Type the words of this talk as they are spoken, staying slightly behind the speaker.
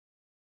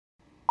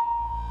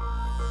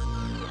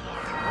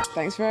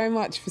Thanks very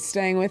much for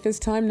staying with us.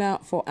 Time now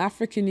for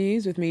Africa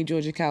News with me,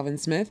 Georgia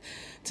Calvin-Smith.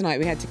 Tonight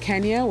we head to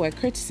Kenya, where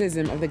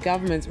criticism of the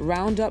government's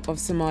roundup of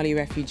Somali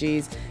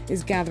refugees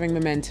is gathering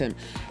momentum.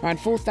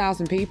 Around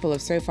 4,000 people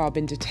have so far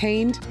been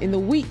detained in the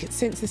week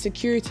since the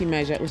security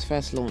measure was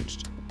first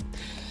launched.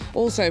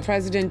 Also,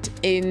 President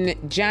in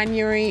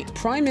January,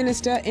 Prime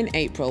Minister in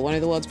April. One of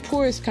the world's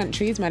poorest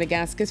countries,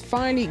 Madagascar's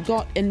finally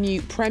got a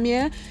new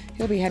premier.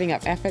 He'll be heading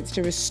up efforts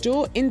to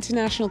restore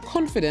international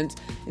confidence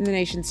in the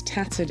nation's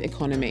tattered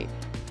economy.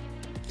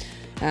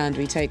 And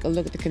we take a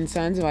look at the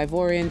concerns of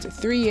Ivorians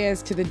 3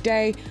 years to the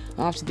day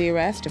after the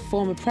arrest of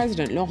former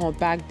President Laurent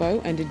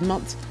Gbagbo ended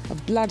months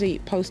of bloody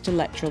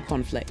post-electoral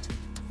conflict.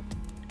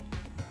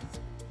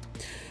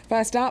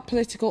 First up,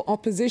 political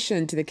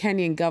opposition to the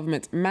Kenyan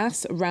government's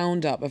mass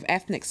roundup of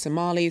ethnic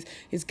Somalis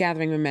is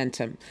gathering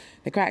momentum.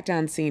 The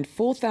crackdown seen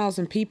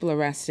 4,000 people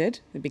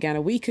arrested. It began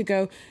a week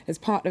ago as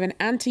part of an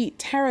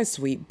anti-terror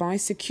sweep by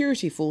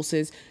security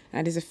forces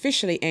and is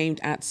officially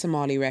aimed at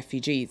Somali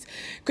refugees.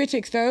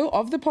 Critics, though,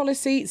 of the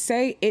policy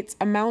say it's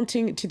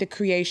amounting to the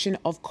creation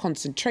of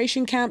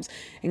concentration camps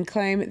and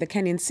claim the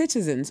Kenyan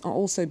citizens are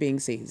also being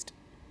seized.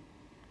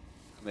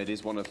 It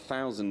is one of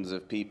thousands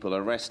of people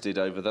arrested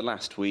over the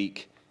last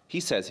week. He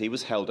says he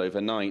was held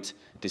overnight,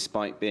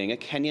 despite being a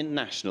Kenyan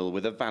national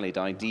with a valid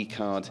ID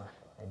card.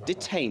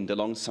 Detained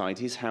alongside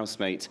his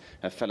housemate,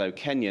 a fellow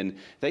Kenyan,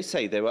 they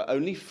say they were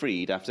only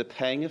freed after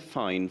paying a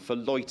fine for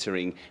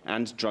loitering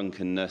and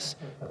drunkenness,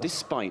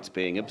 despite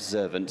being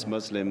observant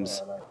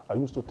Muslims. I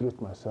used to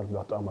treat myself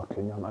that I'm a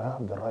Kenyan. I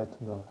have the right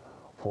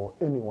for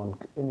anyone,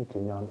 any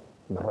Kenyan,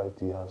 the right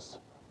he has.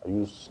 I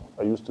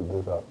used to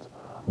do that.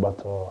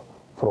 But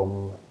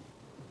from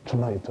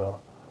tonight,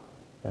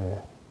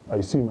 I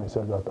see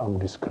myself that I'm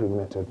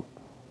discriminated.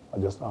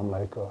 I'm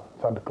like a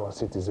third-class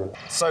citizen.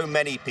 So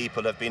many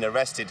people have been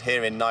arrested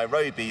here in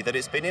Nairobi that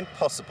it's been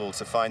impossible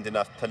to find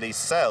enough police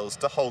cells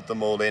to hold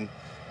them all in.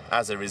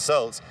 As a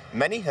result,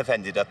 many have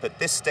ended up at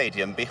this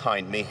stadium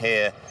behind me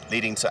here,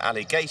 leading to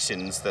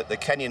allegations that the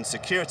Kenyan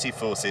security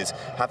forces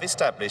have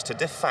established a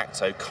de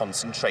facto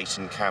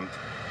concentration camp.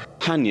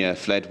 Hanya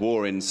fled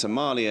war in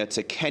Somalia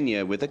to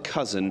Kenya with a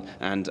cousin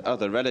and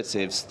other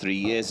relatives 3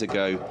 years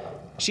ago.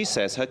 She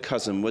says her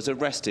cousin was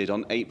arrested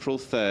on April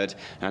 3rd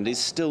and is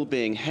still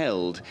being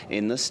held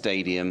in the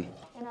stadium.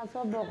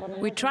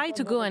 We tried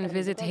to go and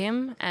visit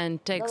him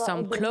and take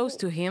some clothes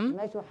to him,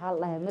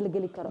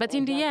 but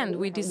in the end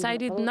we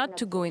decided not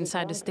to go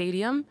inside the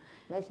stadium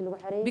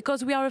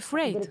because we are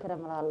afraid.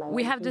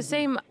 We have the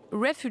same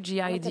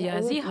refugee ID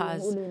as he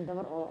has,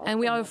 and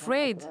we are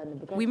afraid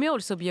we may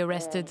also be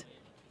arrested.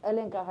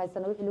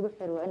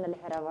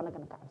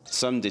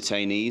 Some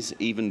detainees,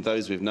 even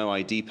those with no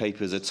ID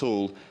papers at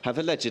all, have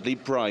allegedly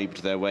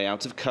bribed their way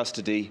out of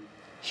custody.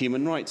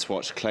 Human Rights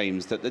Watch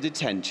claims that the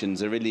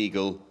detentions are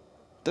illegal.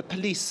 The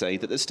police say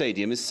that the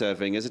stadium is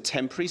serving as a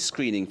temporary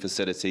screening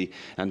facility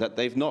and that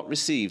they've not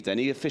received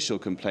any official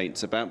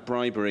complaints about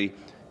bribery.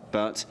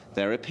 But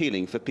they're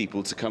appealing for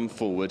people to come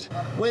forward.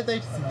 Whether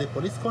it's the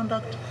police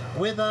conduct,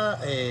 whether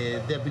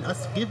they have been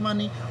asked to give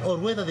money, or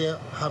whether they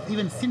have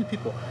even seen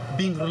people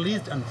being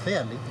released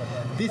unfairly,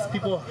 these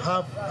people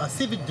have a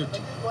civic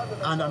duty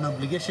and an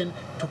obligation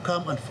to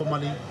come and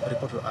formally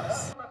report to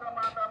us.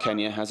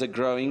 Kenya has a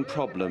growing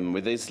problem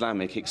with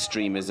Islamic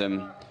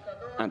extremism.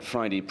 At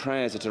Friday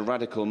prayers at a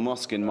radical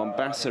mosque in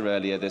Mombasa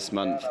earlier this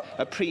month,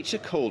 a preacher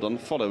called on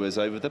followers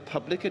over the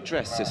public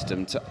address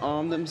system to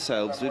arm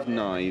themselves with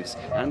knives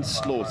and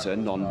slaughter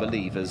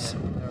non-believers.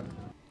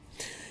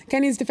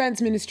 Kenya's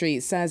Defence Ministry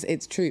says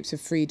its troops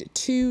have freed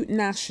 2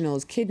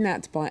 nationals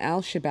kidnapped by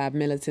Al-Shabaab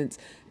militants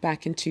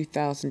back in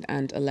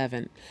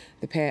 2011.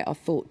 The pair are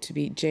thought to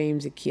be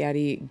James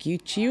Kiari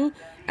Giuchiu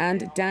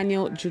and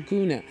Daniel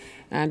Juguna,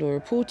 and were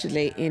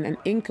reportedly in an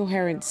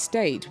incoherent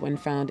state when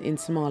found in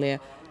Somalia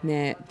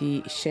near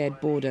the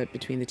shared border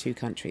between the two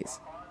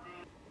countries.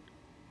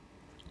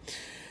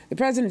 The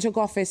president took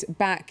office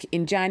back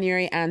in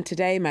January, and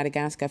today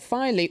Madagascar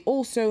finally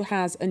also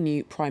has a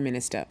new prime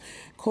minister.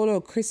 Kolo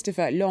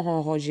Christopher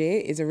Laurent Roger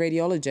is a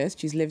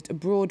radiologist who's lived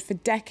abroad for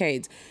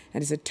decades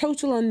and is a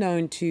total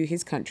unknown to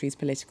his country's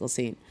political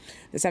scene.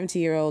 The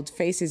 70-year-old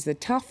faces the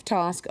tough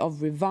task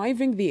of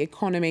reviving the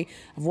economy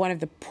of one of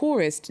the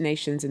poorest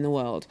nations in the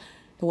world.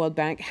 The World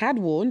Bank had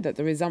warned that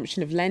the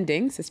resumption of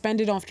lending,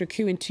 suspended after a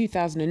coup in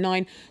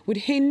 2009, would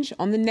hinge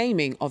on the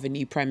naming of a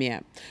new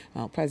premier.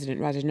 Well, President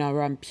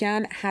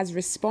Rajanarampian has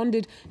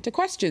responded to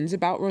questions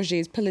about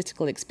Roger's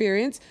political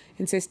experience,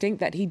 insisting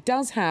that he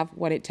does have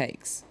what it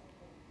takes.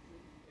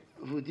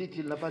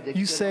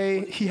 You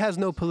say he has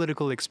no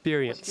political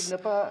experience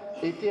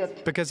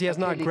because he has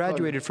not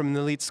graduated from an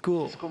elite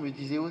school.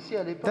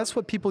 That's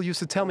what people used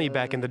to tell me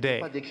back in the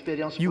day.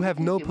 You have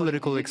no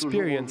political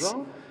experience.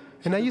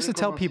 And I used to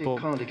tell people,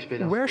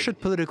 where should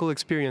political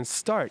experience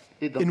start?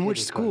 In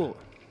which school?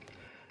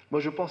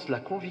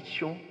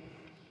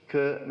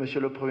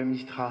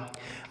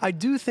 I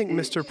do think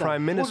Mr.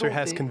 Prime Minister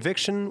has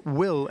conviction,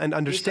 will, and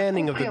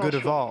understanding of the good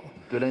of all.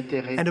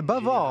 And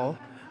above all,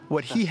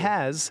 what he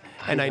has,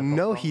 and I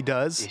know he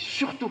does,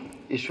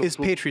 is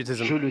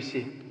patriotism.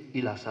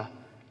 il a ça,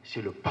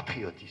 c'est le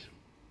patriotisme.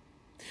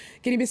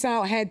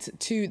 Guinea-Bissau heads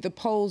to the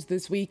polls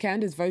this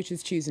weekend as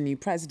voters choose a new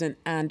president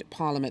and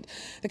parliament.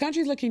 The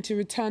country is looking to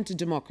return to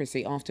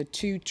democracy after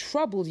 2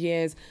 troubled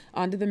years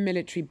under the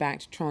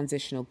military-backed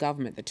transitional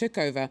government that took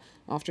over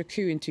after a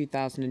coup in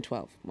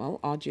 2012.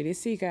 Well, our Julia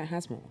Seeger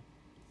has more.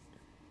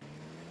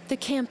 The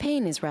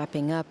campaign is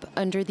wrapping up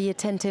under the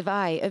attentive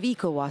eye of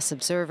ECOWAS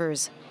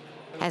observers.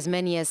 As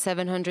many as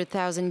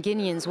 700,000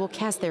 Guineans will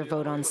cast their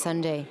vote on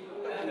Sunday.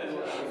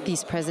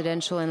 These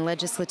presidential and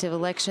legislative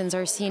elections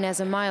are seen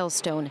as a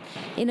milestone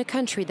in a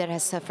country that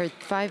has suffered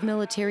 5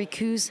 military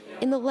coups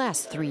in the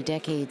last 3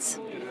 decades.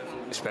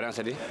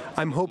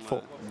 I'm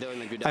hopeful.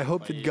 I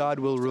hope that God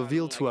will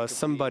reveal to us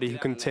somebody who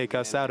can take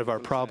us out of our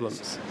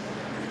problems.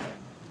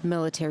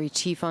 Military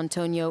Chief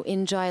Antonio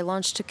Injai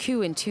launched a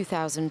coup in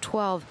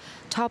 2012,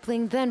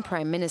 toppling then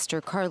Prime Minister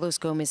Carlos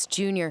Gomes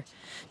Jr.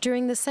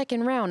 during the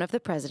second round of the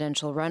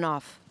presidential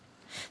runoff.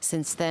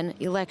 Since then,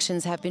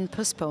 elections have been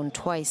postponed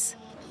twice.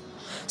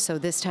 So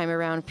this time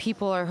around,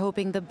 people are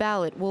hoping the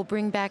ballot will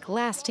bring back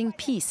lasting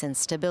peace and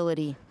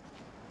stability.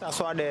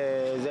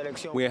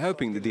 We are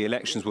hoping that the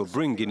elections will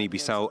bring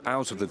Guinea-Bissau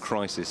out of the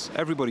crisis.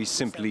 Everybody's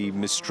simply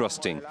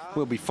mistrusting.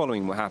 We'll be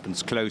following what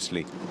happens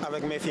closely.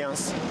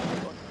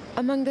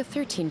 Among the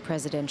 13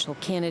 presidential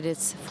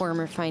candidates,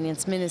 former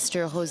Finance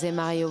Minister José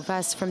Mario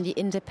Vaz from the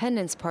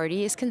Independence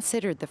Party is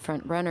considered the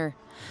front-runner,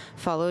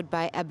 followed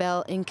by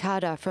Abel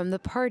Incada from the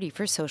Party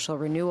for Social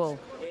Renewal.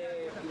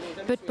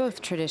 But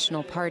both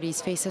traditional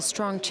parties face a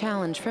strong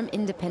challenge from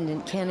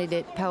independent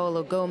candidate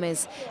Paolo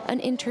Gomes, an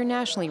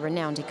internationally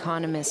renowned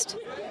economist.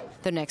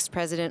 The next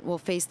president will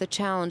face the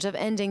challenge of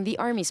ending the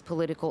army's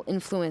political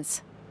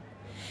influence.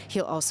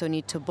 He'll also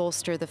need to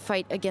bolster the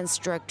fight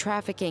against drug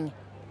trafficking.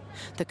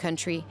 The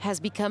country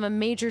has become a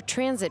major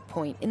transit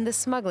point in the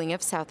smuggling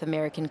of South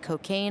American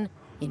cocaine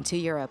into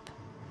Europe.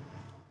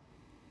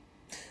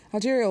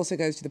 Algeria also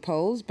goes to the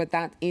polls, but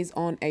that is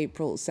on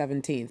April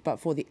 17th. But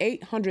for the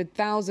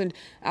 800,000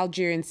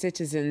 Algerian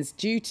citizens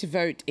due to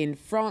vote in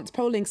France,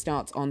 polling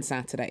starts on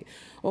Saturday.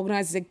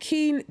 Organisers are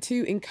keen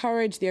to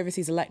encourage the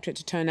overseas electorate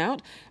to turn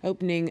out,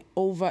 opening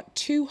over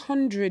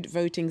 200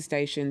 voting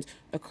stations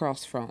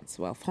across France.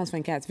 Well, France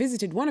 24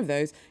 visited one of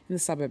those in the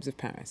suburbs of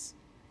Paris.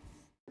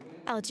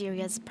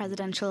 Algeria's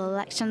presidential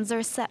elections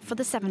are set for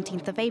the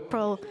 17th of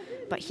April,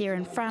 but here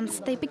in France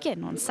they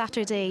begin on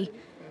Saturday.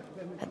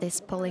 At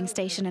this polling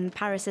station in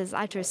Paris's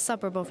outer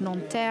suburb of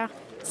Nanterre,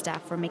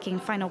 staff were making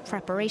final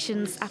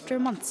preparations after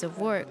months of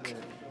work,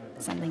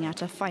 sending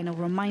out a final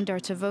reminder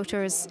to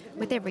voters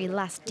with every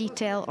last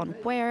detail on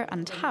where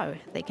and how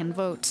they can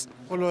vote.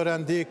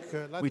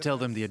 We tell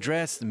them the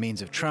address, the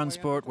means of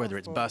transport, whether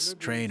it's bus,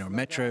 train or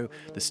metro,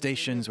 the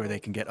stations where they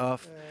can get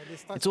off.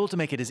 It's all to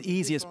make it as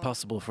easy as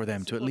possible for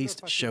them to at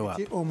least show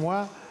up.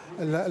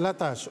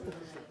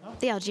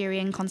 The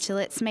Algerian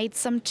consulates made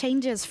some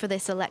changes for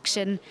this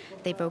election.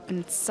 They've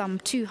opened some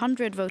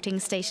 200 voting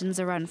stations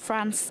around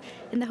France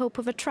in the hope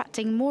of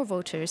attracting more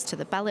voters to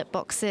the ballot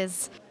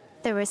boxes.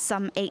 There are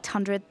some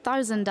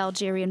 800,000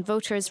 Algerian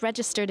voters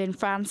registered in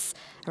France.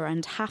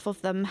 Around half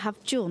of them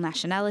have dual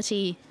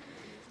nationality.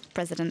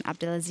 President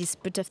Abdelaziz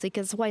Bouteflika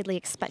is widely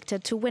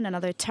expected to win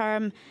another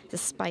term,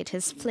 despite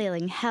his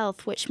flailing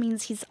health, which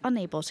means he's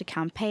unable to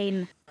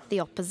campaign. The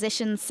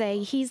opposition say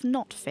he's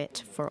not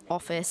fit for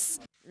office.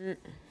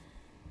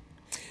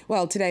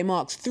 Well, today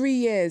marks 3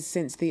 years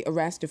since the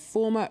arrest of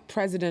former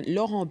President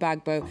Laurent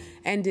Gbagbo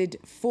ended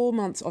 4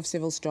 months of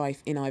civil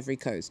strife in Ivory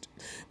Coast.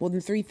 More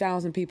than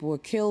 3,000 people were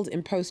killed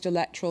in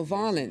post-electoral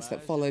violence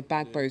that followed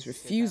Gbagbo's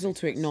refusal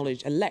to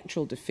acknowledge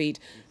electoral defeat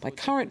by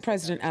current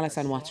President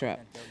Alassane Ouattara.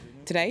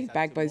 Today,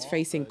 Gbagbo is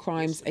facing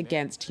crimes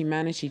against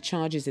humanity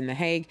charges in The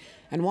Hague,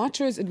 and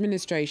Ouattara's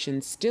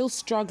administration still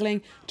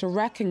struggling to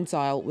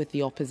reconcile with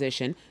the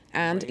opposition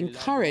and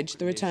encourage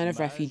the return of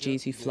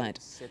refugees who fled.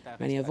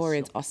 Many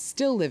Ivorians are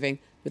still living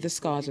with the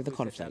scars of the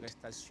conflict.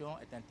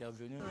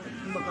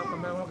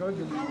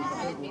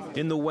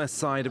 In the west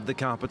side of the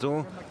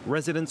capital,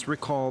 residents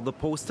recall the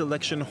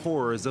post-election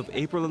horrors of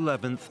April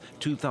 11th,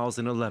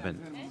 2011.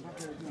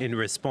 In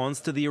response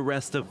to the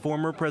arrest of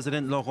former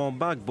President Laurent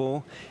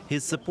Gbagbo,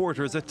 his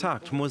supporters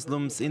attacked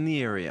Muslims in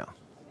the area.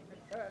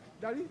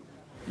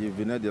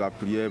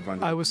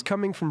 I was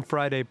coming from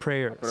Friday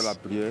prayers.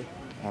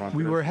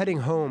 We were heading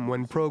home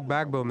when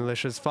pro-Gbagbo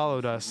militias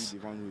followed us.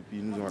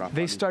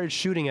 They started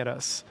shooting at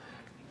us.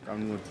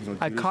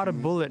 I caught a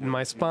bullet in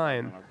my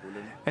spine,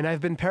 and I've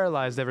been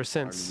paralyzed ever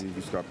since.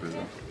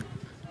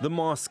 The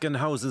mosque and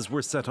houses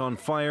were set on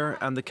fire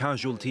and the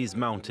casualties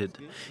mounted.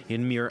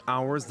 In mere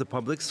hours, the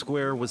public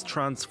square was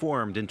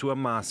transformed into a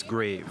mass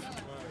grave.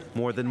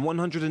 More than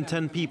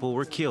 110 people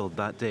were killed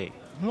that day.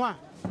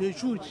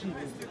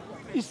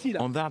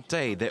 On that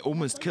day, they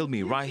almost killed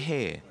me right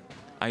here.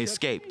 I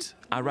escaped.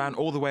 I ran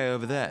all the way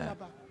over there.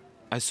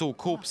 I saw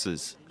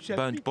corpses,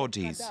 burnt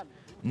bodies.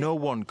 No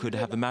one could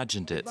have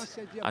imagined it.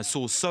 I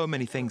saw so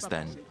many things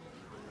then.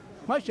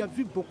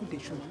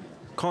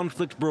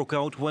 Conflict broke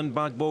out when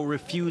Gbagbo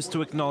refused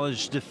to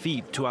acknowledge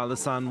defeat to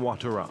Alassane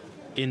Ouattara.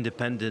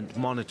 Independent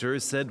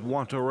monitors said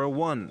Ouattara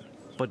won,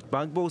 but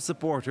Gbagbo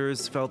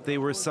supporters felt they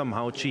were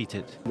somehow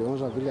cheated.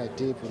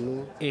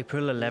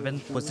 April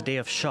 11th was a day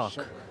of shock,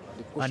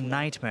 a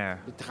nightmare.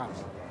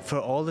 For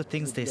all the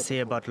things they say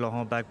about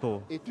Laurent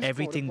Gbagbo,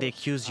 everything they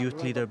accuse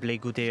youth leader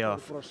Blé Goudé of,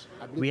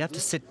 we have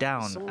to sit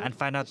down and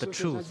find out the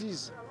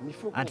truth,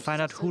 and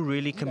find out who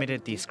really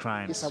committed these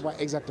crimes.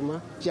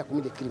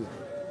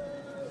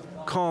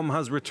 Calm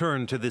has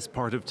returned to this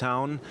part of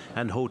town,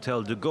 and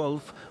Hotel de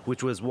Golf,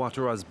 which was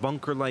Ouattara's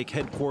bunker-like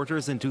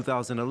headquarters in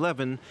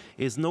 2011,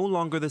 is no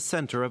longer the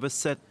center of a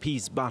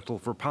set-piece battle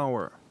for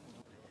power.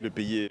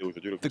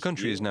 The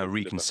country is now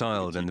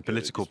reconciled and the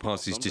political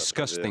parties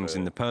discuss things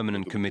in the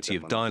Permanent Committee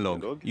of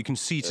Dialogue. You can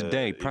see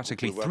today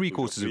practically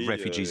 3/4 of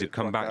refugees have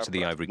come back to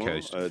the Ivory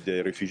Coast.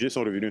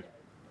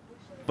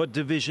 But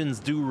divisions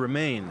do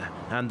remain,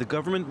 and the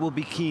government will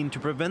be keen to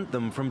prevent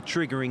them from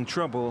triggering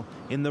trouble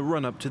in the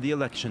run-up to the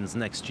elections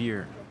next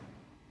year.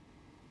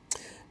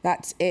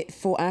 That's it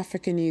for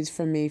Africa News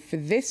from me for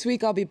this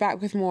week. I'll be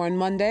back with more on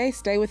Monday.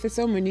 Stay with us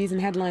on more news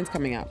and headlines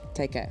coming up.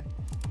 Take care.